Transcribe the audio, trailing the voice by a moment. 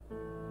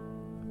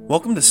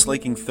Welcome to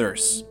Slaking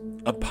Thirsts,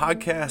 a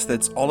podcast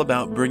that's all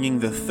about bringing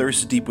the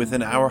thirst deep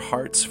within our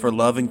hearts for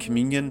love and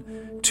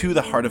communion to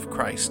the heart of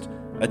Christ,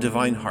 a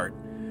divine heart,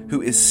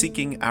 who is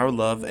seeking our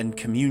love and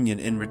communion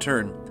in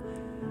return.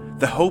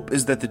 The hope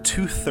is that the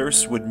two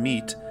thirsts would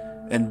meet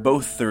and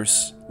both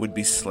thirsts would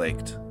be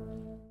slaked.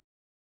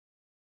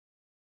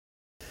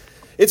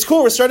 It's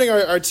cool. We're starting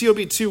our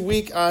TOB2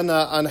 week on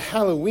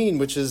Halloween,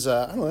 which is,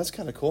 I don't know, that's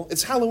kind of cool.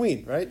 It's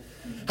Halloween, right?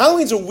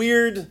 Halloween's a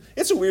weird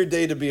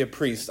day to be a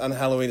priest on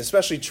Halloween,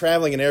 especially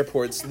traveling in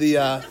airports.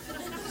 It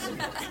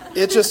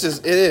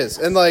is.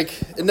 And like,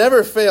 it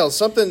never fails.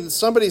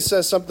 Somebody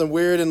says something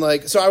weird and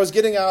like, so I was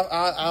getting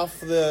off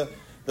the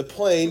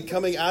plane,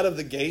 coming out of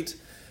the gate,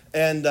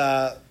 and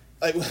I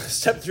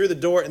stepped through the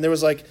door and there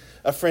was like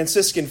a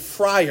Franciscan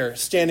friar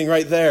standing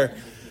right there.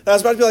 And I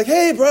was about to be like,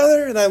 hey,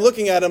 brother. And I'm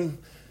looking at him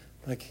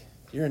like,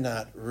 you're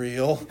not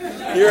real.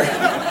 You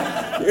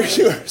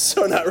are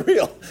so not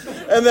real.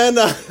 And then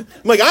I'm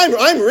like,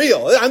 I'm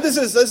real. This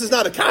is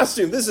not a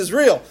costume. This is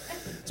real.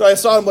 So I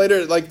saw him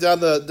later, like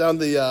down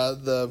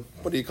the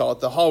what do you call it,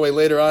 the hallway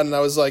later on, and I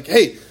was like,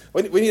 hey,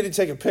 we need to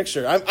take a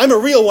picture. I'm a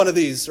real one of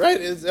these, right?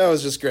 That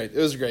was just great. It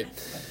was great.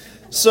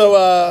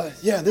 So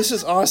this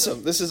is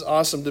awesome. This is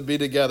awesome to be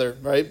together,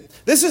 right?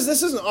 This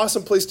is an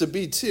awesome place to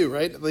be too,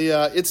 right?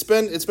 It's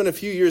been a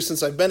few years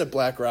since I've been at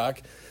Black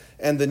Rock.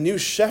 And the new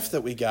chef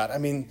that we got, I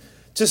mean,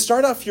 to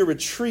start off your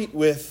retreat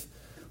with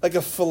like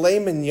a filet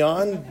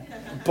mignon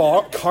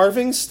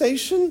carving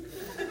station?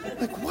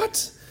 Like,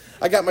 what?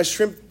 I got my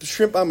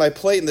shrimp on my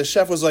plate, and the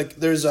chef was like,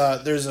 there's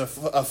a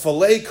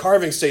filet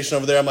carving station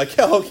over there. I'm like,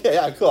 yeah, okay,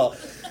 yeah, cool.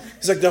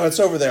 He's like, no, it's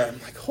over there.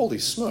 I'm like, holy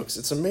smokes,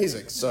 it's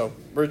amazing. So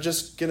we're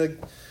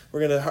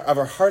gonna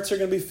our hearts are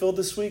gonna be filled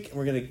this week, and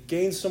we're gonna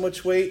gain so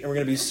much weight, and we're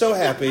gonna be so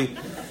happy,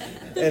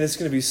 and it's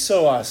gonna be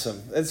so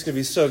awesome. It's gonna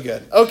be so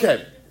good.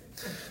 Okay.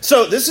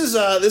 So this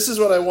is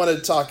what I wanted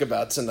to talk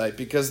about tonight,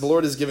 because the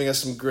Lord is giving us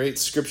some great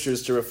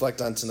scriptures to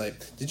reflect on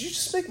tonight. Did you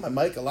just make my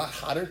mic a lot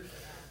hotter?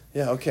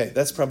 Yeah, okay,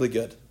 that's probably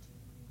good.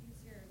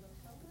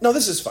 No,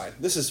 this is fine.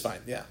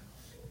 Yeah,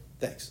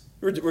 thanks.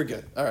 We're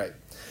good. All right.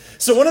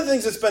 So one of the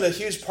things that's been a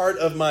huge part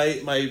of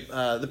my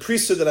the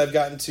priesthood that I've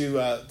gotten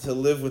to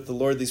live with the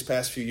Lord these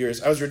past few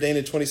years. I was ordained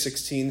in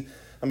 2016.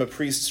 I'm a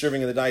priest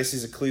serving in the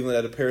Diocese of Cleveland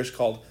at a parish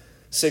called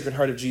Sacred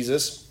Heart of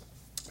Jesus.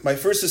 My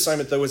first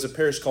assignment, though, was a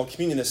parish called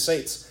Communion of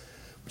Saints,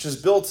 which was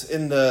built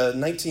in the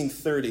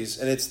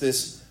 1930s. And it's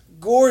this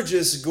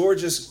gorgeous,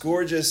 gorgeous,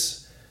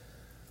 gorgeous,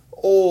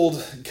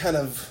 old kind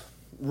of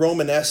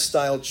Romanesque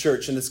style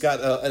church. And it's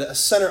got a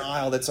center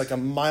aisle that's like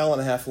 1.5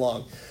 miles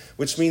long,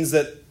 which means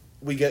that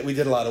we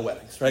did a lot of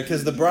weddings, right?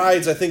 Because the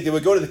brides, I think they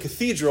would go to the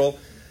cathedral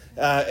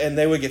and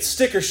they would get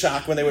sticker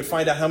shock when they would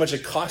find out how much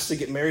it cost to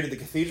get married at the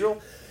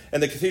cathedral.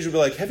 And the cathedral would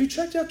be like, have you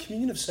checked out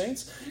Communion of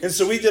Saints? And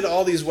so we did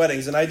all these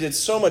weddings, and I did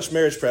so much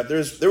marriage prep. There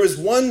was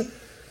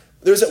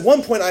at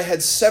one point I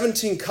had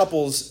 17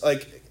 couples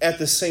like at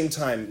the same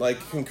time, like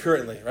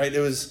concurrently, right? It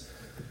was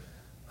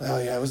a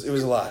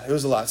lot. It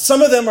was a lot.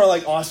 Some of them are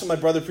like awesome. My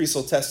brother priest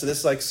will attest to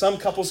this. Like some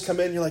couples come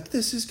in, you're like,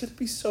 this is going to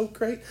be so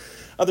great.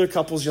 Other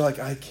couples, you're like,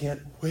 I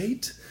can't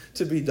wait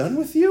to be done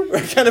with you,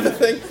 right? Kind of a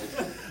thing.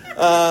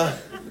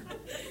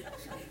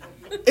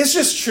 It's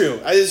just true.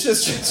 It's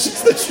just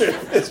the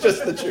truth.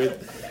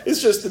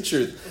 It's just the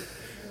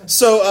truth.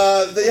 So,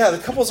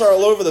 the couples are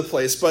all over the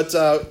place. But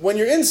when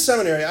you're in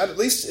seminary, at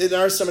least in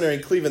our seminary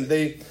in Cleveland,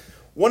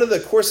 one of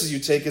the courses you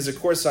take is a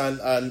course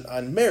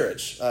on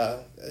marriage,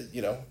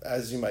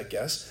 as you might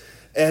guess.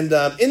 And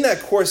in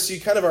that course,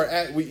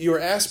 you are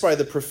asked by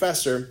the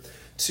professor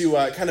to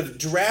kind of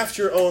draft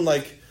your own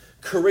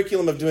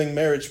curriculum of doing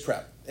marriage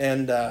prep.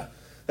 And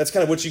that's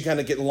kind of what you kind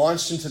of get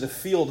launched into the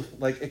field,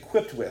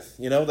 equipped with,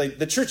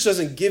 the church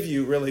doesn't give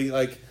you really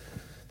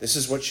this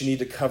is what you need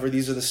to cover.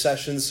 These are the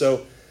sessions.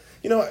 So,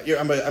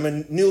 I'm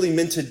a newly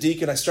minted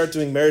deacon. I start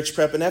doing marriage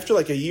prep. And after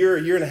a year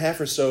and a half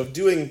or so of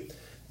doing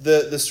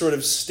the sort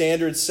of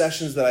standard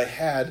sessions that I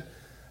had,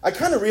 I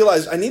kind of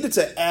realized I needed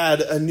to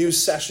add a new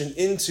session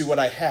into what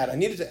I had. I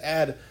needed to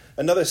add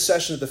another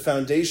session at the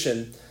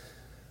foundation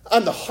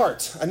on the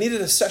heart. I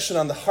needed a session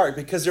on the heart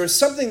because there was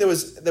something that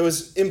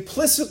was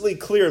implicitly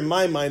clear in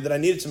my mind that I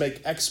needed to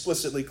make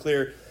explicitly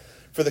clear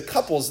for the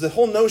couples. The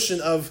whole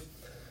notion of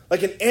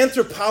an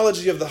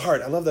anthropology of the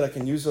heart. I love that I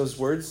can use those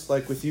words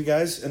with you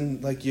guys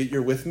and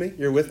you're with me.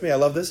 You're with me. I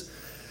love this.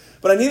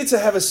 But I needed to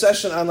have a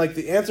session on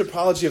the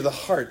anthropology of the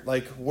heart,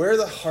 where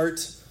the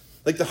heart,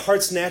 the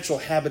heart's natural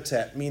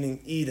habitat,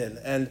 meaning Eden,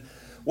 and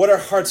what our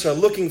hearts are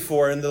looking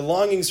for and the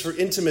longings for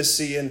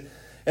intimacy and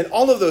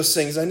all of those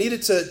things. I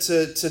needed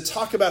to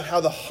talk about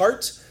how the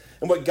heart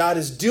and what God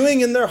is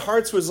doing in their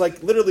hearts was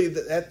literally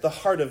at the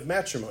heart of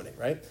matrimony,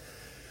 right?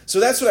 So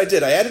that's what I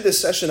did. I added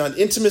this session on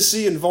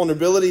intimacy and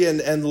vulnerability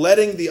and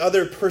letting the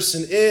other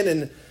person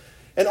in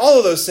and all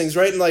of those things,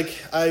 right? And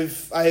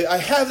I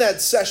have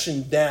that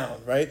session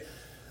down, right?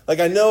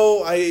 I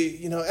know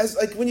as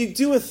when you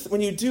do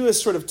a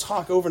sort of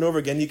talk over and over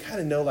again, you kind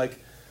of know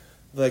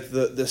like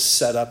the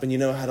setup, and you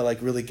know how to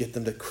like really get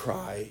them to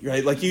cry,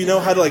 right? Like you know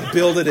how to like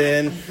build it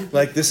in,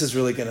 like this is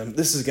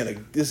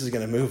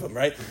gonna move them,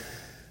 right?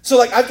 So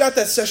like I've got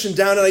that session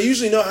down, and I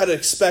usually know how to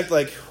expect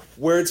like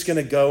where it's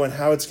gonna go and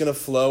how it's gonna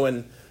flow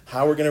and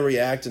how we're gonna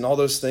react and all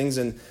those things.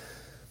 And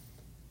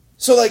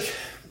so like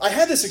I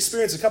had this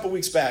experience a couple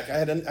weeks back. I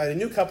had a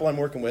new couple I'm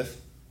working with,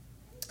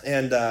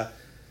 and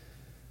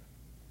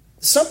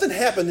something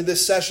happened in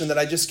this session that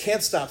I just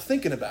can't stop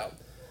thinking about.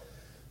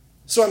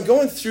 So I'm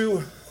going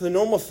through the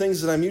normal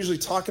things that I'm usually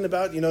talking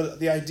about, you know,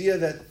 the idea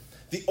that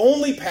the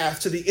only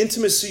path to the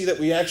intimacy that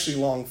we actually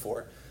long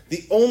for,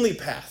 the only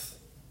path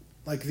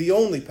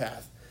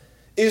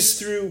is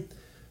through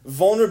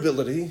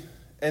vulnerability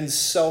and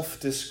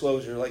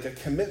self-disclosure, like a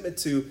commitment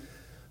to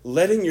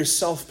letting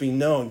yourself be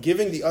known,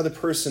 giving the other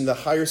person the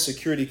higher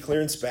security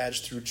clearance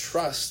badge through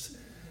trust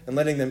and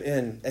letting them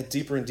in at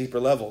deeper and deeper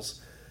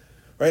levels.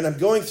 Right? And I'm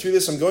going through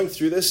this,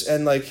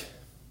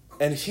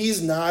 and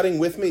he's nodding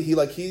with me.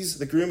 He's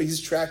the groom, he's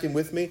tracking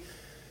with me.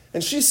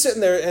 And she's sitting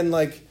there and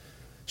like,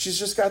 she's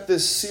just got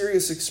this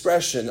serious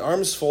expression,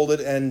 arms folded,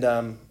 and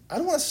I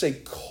don't want to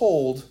say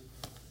cold,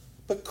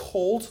 but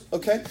cold,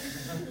 okay?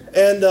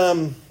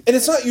 And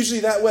it's not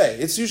usually that way.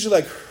 It's usually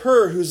like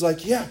her who's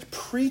like, yeah,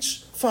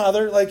 preach,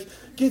 Father, like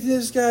get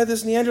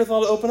this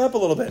Neanderthal to open up a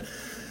little bit.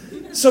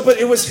 So, but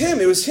it was him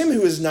who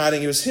was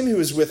nodding, it was him who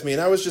was with me,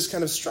 and I was just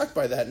kind of struck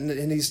by that,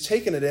 and he's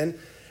taking it in,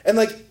 and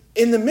like,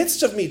 in the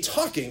midst of me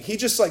talking, he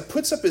just like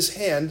puts up his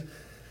hand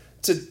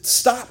to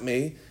stop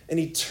me, and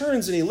he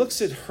turns and he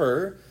looks at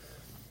her,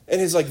 and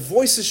his like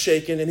voice is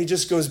shaking, and he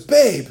just goes,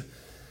 babe.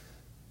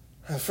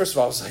 First of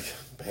all, I was like,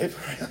 babe?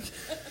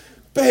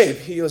 Babe.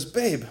 He goes,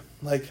 babe,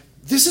 like,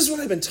 this is what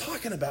I've been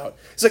talking about.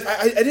 It's like,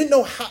 I didn't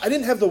know how, I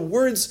didn't have the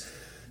words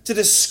to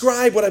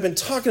describe what I've been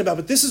talking about,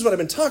 but this is what I've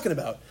been talking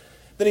about.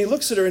 Then he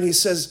looks at her and he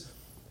says,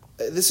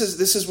 this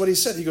is what he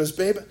said. He goes,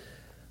 babe,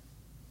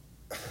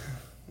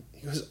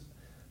 he goes,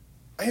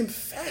 I am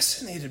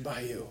fascinated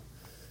by you.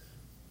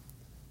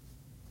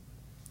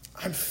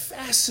 I'm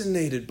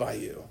fascinated by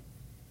you.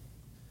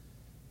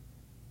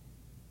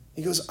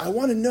 He goes, I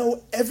want to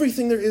know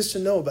everything there is to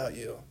know about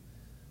you.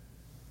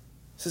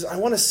 He says, I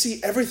want to see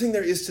everything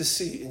there is to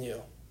see in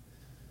you.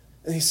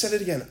 And he said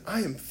it again,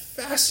 I am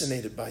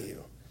fascinated by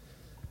you.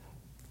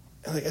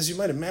 And like, as you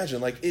might imagine,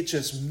 like it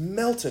just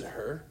melted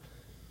her.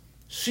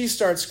 She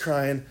starts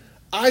crying.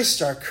 I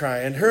start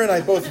crying. Her and I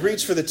both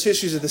reach for the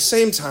tissues at the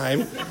same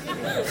time.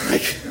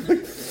 like,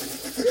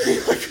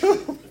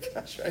 oh my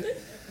gosh, right?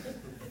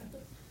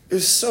 It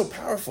was so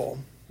powerful,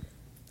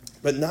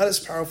 but not as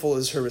powerful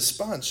as her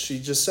response. She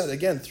just said,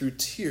 again, through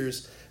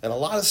tears and a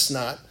lot of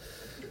snot,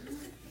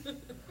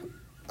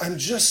 I'm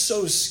just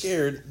so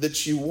scared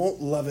that you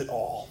won't love it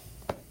all.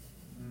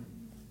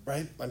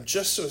 Right? I'm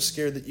just so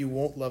scared that you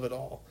won't love it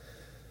all.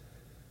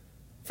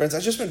 Friends,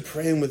 I've just been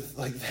praying with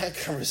like that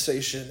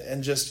conversation,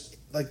 and just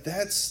like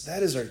that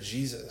is our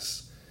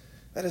Jesus.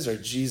 That is our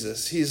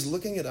Jesus. He is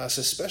looking at us,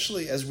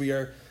 especially as we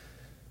are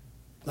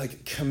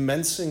like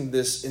commencing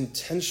this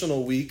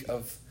intentional week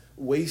of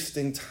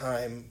wasting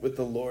time with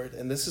the Lord.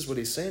 And this is what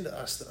he's saying to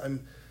us, that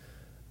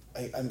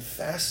I'm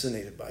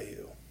fascinated by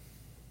you.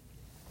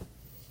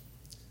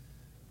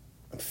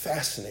 I'm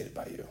fascinated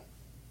by you.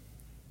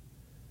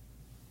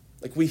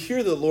 Like we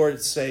hear the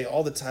Lord say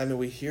all the time, and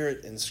we hear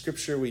it in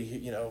Scripture.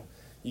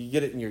 You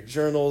get it in your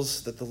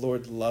journals that the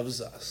Lord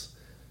loves us.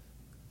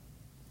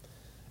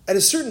 At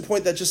a certain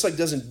point, that just like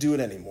doesn't do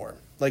it anymore.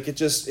 Like he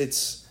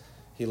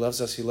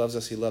loves us, he loves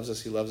us, he loves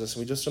us, he loves us,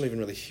 and we just don't even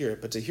really hear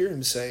it. But to hear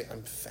him say,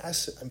 I'm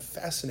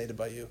fascinated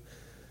by you.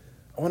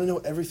 I want to know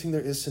everything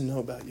there is to know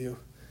about you.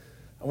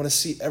 I want to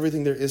see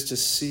everything there is to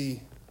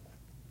see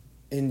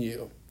in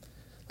you.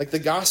 Like the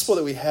gospel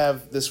that we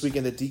have this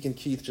weekend that Deacon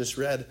Keith just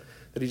read,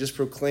 that he just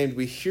proclaimed,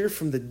 we hear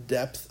from the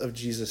depth of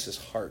Jesus'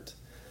 heart.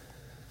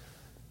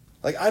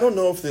 Like, I don't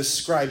know if this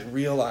scribe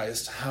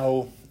realized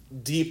how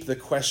deep the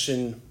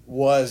question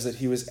was that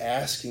he was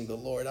asking the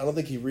Lord. I don't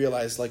think he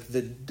realized, like,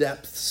 the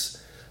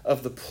depths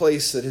of the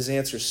place that his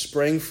answer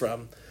sprang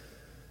from.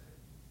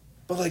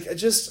 But, like, I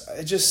just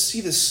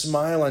see the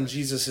smile on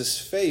Jesus'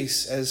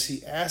 face as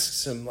he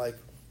asks him, like,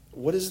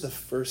 what is the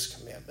first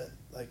commandment?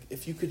 Like,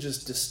 if you could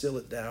just distill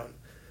it down.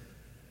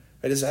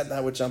 Right? Is that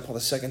not what John Paul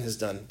II has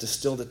done?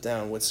 Distilled it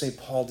down. What St.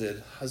 Paul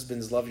did,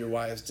 husbands, love your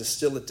wives,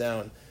 distill it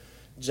down.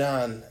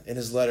 John, in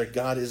his letter,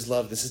 God is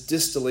love. This is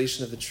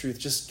distillation of the truth.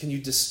 Just can you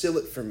distill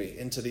it for me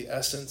into the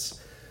essence?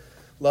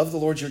 Love the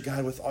Lord your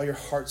God with all your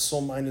heart,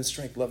 soul, mind, and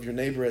strength. Love your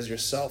neighbor as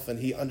yourself. And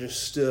he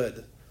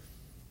understood.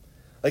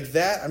 Like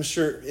that, I'm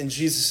sure, in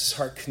Jesus'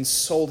 heart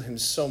consoled him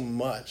so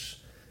much.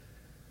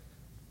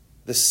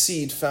 The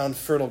seed found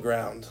fertile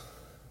ground.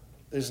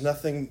 There's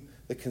nothing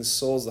that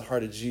consoles the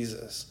heart of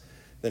Jesus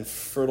than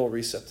fertile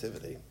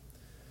receptivity.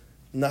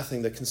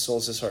 Nothing that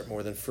consoles his heart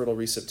more than fertile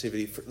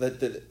receptivity,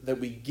 that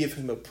we give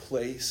him a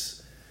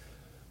place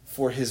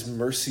for his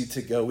mercy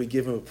to go. We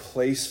give him a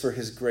place for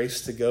his grace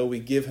to go. We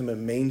give him a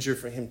manger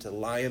for him to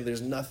lie in.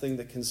 There's nothing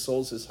that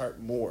consoles his heart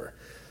more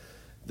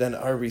than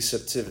our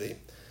receptivity.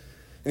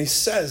 And he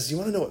says, you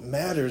want to know what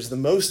matters the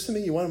most to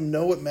me? You want to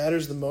know what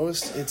matters the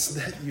most? It's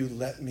that you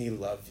let me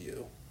love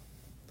you.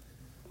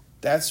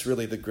 That's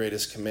really the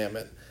greatest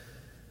commandment.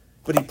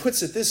 But he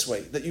puts it this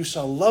way, that you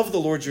shall love the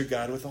Lord your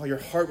God with all your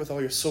heart, with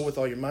all your soul, with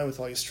all your mind, with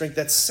all your strength.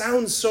 That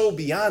sounds so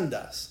beyond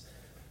us,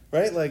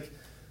 right? Like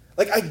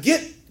I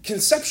get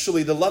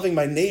conceptually the loving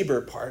my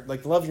neighbor part,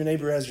 like love your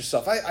neighbor as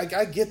yourself.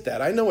 I get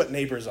that. I know what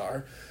neighbors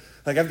are.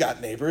 Like I've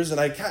got neighbors, and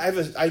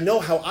I know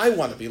how I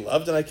want to be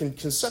loved, and I can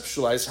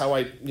conceptualize how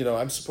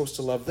I'm supposed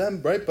to love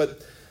them, right?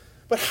 But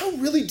how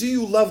really do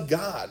you love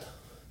God?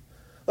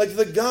 Like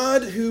the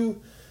God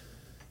who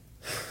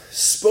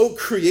spoke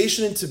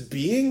creation into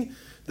being,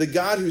 the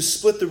God who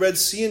split the Red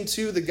Sea in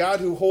two, the God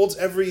who holds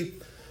every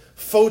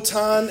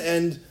photon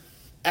and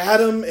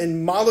atom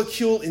and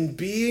molecule in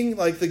being,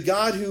 like the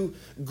God who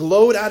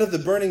glowed out of the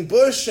burning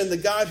bush, and the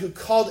God who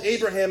called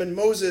Abraham and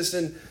Moses,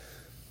 and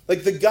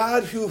like the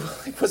God who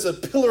was a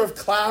pillar of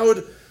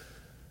cloud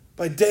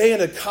by day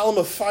and a column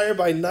of fire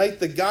by night,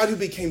 the God who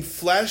became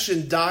flesh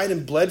and died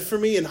and bled for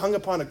me and hung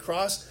upon a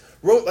cross,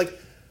 what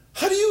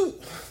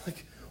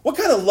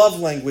kind of love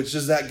language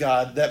does that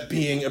God, that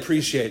being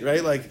appreciate,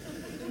 right? Like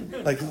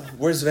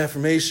words of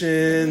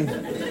affirmation.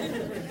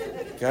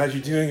 God,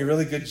 you're doing a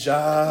really good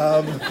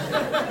job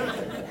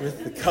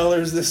with the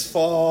colors this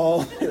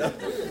fall. I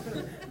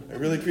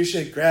really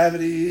appreciate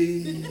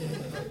gravity.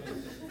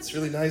 It's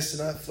really nice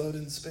to not float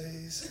in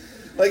space.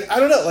 I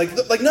don't know.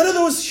 Like none of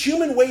those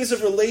human ways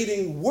of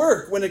relating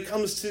work when it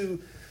comes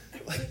to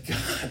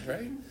God,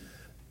 right?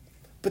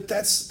 But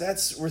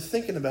that's we're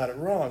thinking about it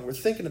wrong. We're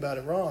thinking about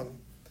it wrong.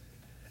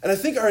 And I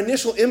think our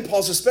initial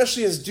impulse,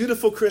 especially as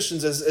dutiful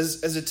Christians,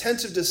 as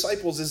attentive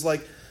disciples, is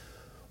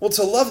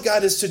to love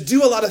God is to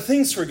do a lot of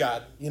things for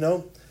God,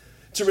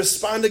 to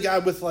respond to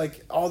God with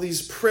all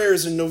these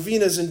prayers and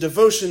novenas and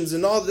devotions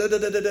and all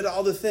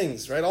the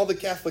things, right? All the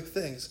Catholic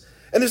things.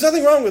 And there's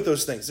nothing wrong with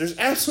those things. There's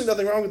absolutely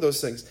nothing wrong with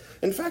those things.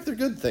 In fact, they're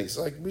good things.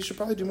 We should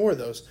probably do more of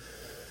those.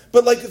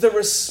 But the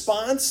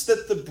response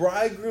that the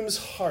bridegroom's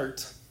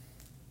heart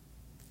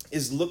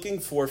is looking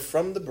for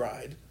from the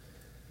bride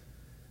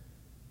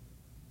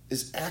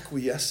is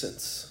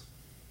acquiescence,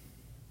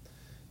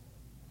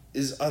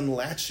 is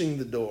unlatching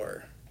the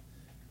door.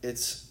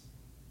 It's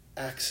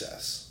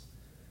access.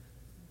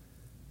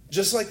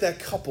 Just like that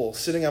couple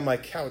sitting on my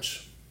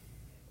couch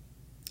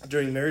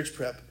during marriage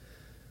prep,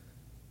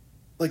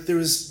 there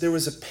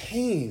was a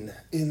pain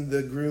in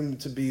the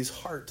groom-to-be's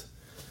heart.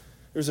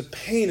 There was a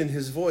pain in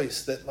his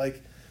voice that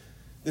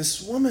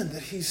this woman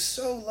that he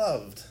so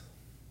loved,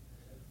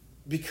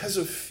 because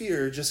of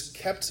fear, just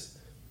kept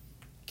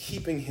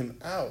keeping him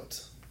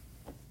out.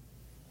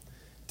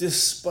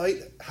 Despite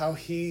how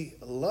he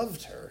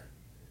loved her,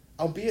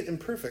 albeit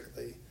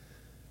imperfectly.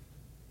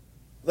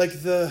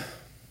 The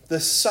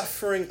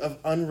suffering of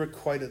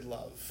unrequited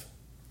love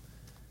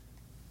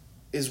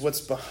is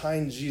what's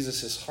behind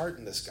Jesus' heart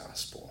in this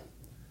gospel.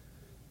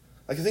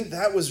 I think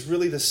that was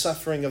really the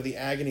suffering of the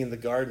agony in the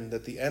garden,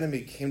 that the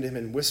enemy came to him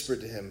and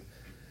whispered to him,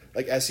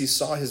 as he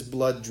saw his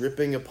blood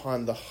dripping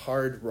upon the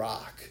hard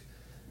rock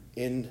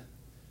in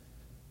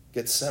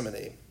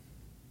Gethsemane.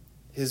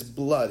 His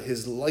blood,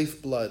 his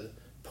lifeblood,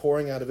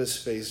 pouring out of his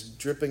face,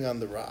 dripping on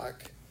the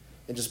rock,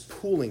 and just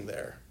pooling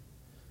there.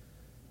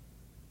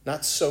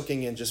 Not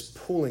soaking in, just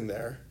pooling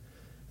there.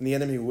 And the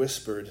enemy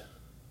whispered,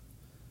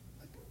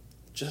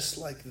 just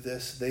like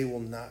this, they will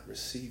not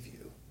receive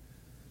you.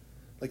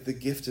 The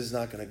gift is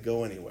not going to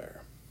go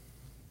anywhere.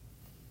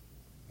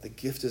 The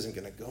gift isn't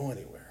going to go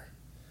anywhere.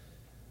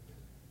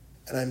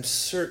 And I'm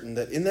certain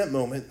that in that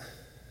moment,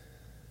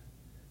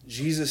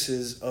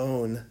 Jesus'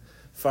 own,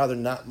 Father,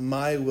 not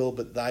my will,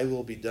 but thy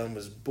will be done,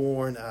 was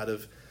born out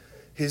of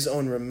his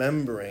own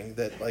remembering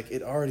that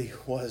it already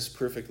was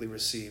perfectly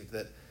received.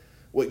 That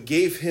what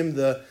gave him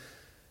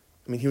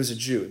he was a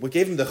Jew. What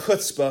gave him the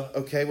chutzpah,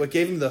 okay? What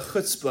gave him the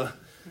chutzpah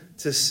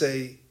to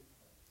say,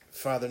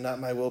 Father, not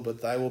my will,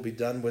 but thy will be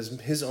done, was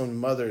his own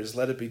mother's,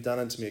 let it be done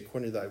unto me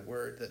according to thy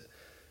word. That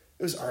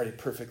it was already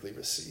perfectly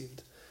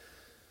received.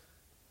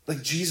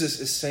 Jesus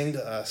is saying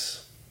to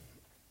us,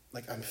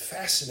 I'm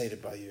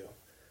fascinated by you.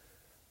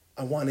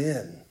 I want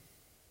in.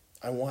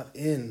 I want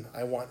in.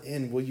 I want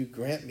in. Will you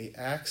grant me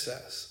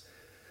access?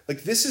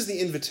 This is the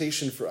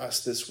invitation for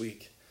us this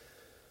week.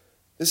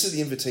 This is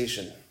the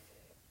invitation.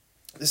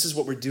 This is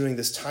what we're doing,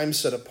 this time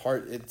set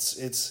apart.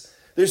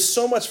 There's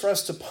so much for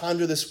us to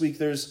ponder this week.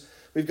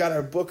 We've got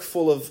our book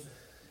full of,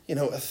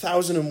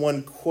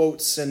 1,001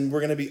 quotes, and we're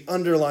going to be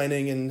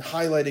underlining and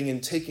highlighting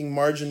and taking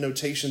margin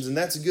notations, and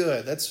that's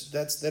good.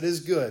 That is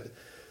good.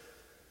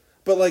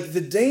 But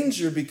the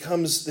danger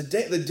becomes,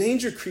 the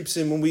danger creeps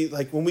in when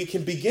we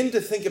can begin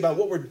to think about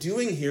what we're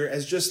doing here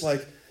as just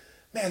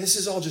man, this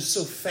is all just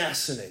so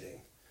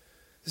fascinating.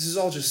 This is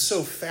all just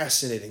so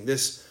fascinating.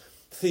 This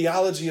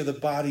theology of the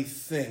body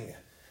thing.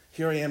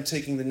 Here I am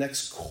taking the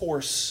next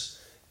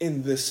course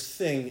in this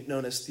thing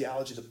known as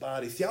theology of the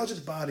body. Theology of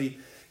the body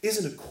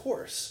isn't a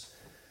course.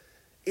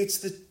 It's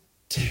the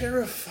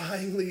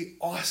terrifyingly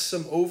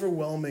awesome,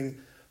 overwhelming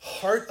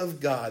heart of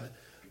God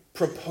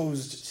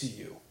proposed to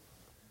you.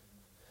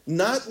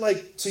 Not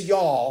like to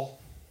y'all,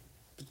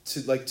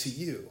 but to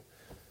you.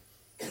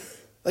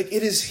 Like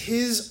it is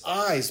his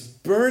eyes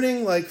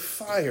burning like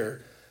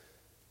fire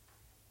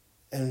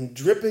and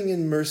dripping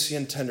in mercy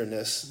and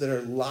tenderness that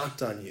are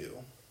locked on you.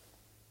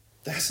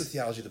 That's the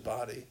theology of the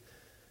body.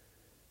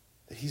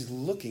 That he's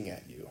looking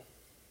at you.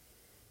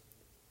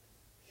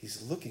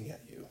 He's looking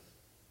at you.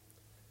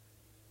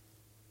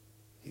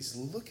 He's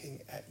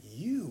looking at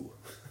you.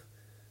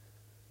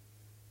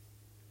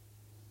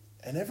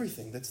 And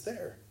everything that's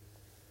there.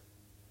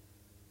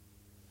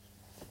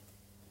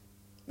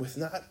 With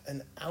not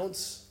an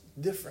ounce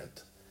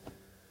different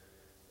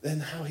than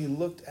how he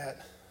looked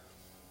at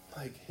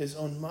like his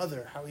own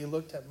mother, how he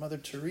looked at Mother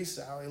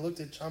Teresa, how he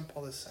looked at John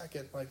Paul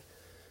II, like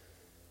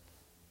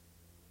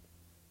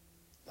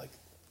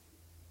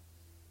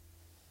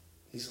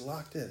he's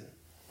locked in.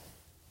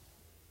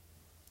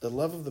 The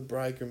love of the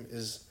bridegroom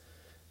is,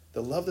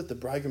 the love that the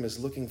bridegroom is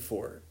looking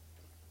for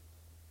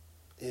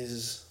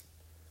is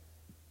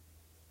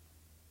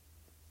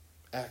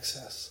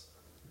access,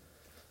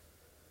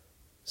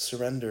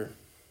 surrender.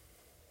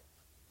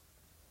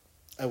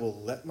 I will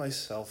let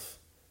myself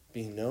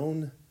be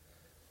known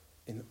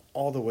in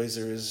all the ways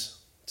there is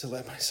to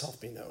let myself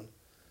be known.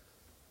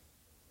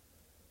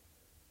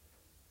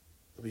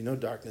 There'll be no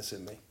darkness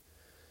in me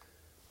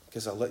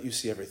because I'll let you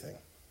see everything.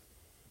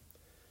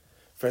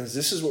 Friends,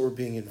 this is what we're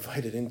being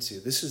invited into.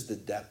 This is the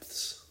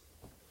depths.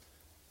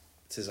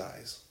 It's his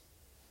eyes.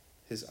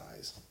 His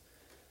eyes.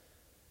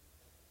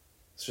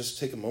 Let's just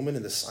take a moment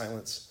in the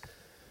silence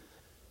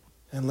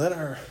and let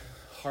our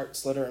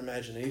hearts, let our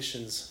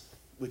imaginations,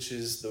 which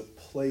is the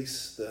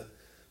place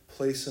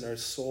in our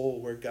soul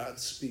where God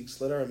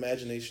speaks, let our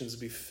imaginations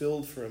be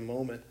filled for a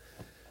moment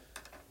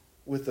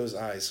with those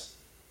eyes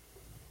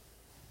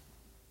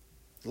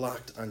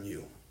locked on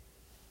you.